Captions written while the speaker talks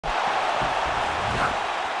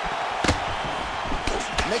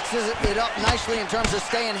Mixes it up nicely in terms of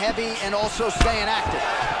staying heavy and also staying active.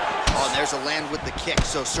 Oh, and there's a land with the kick,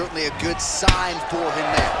 so certainly a good sign for him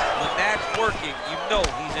there. When that's working, you know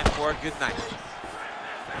he's in for a good night.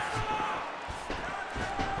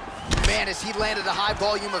 Man, as he landed a high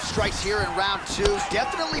volume of strikes here in round 2,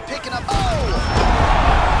 definitely picking up. Oh!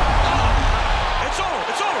 It's over,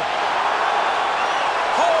 it's over.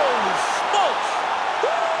 Holy smokes.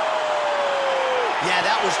 Yeah,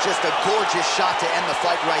 that was just a gorgeous shot to end the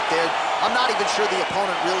fight right there. I'm not even sure the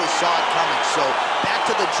opponent really saw it coming, so back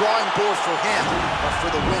to the drawing board for him. But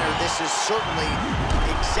for the winner, this is certainly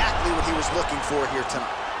exactly what he was looking for here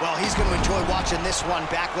tonight. Well, he's going to enjoy watching this one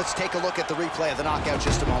back. Let's take a look at the replay of the knockout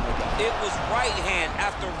just a moment ago. It was right hand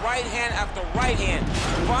after right hand after right hand.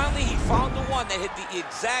 Finally, he found the one that hit the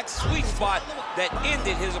exact sweet spot that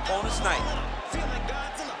ended his opponent's night.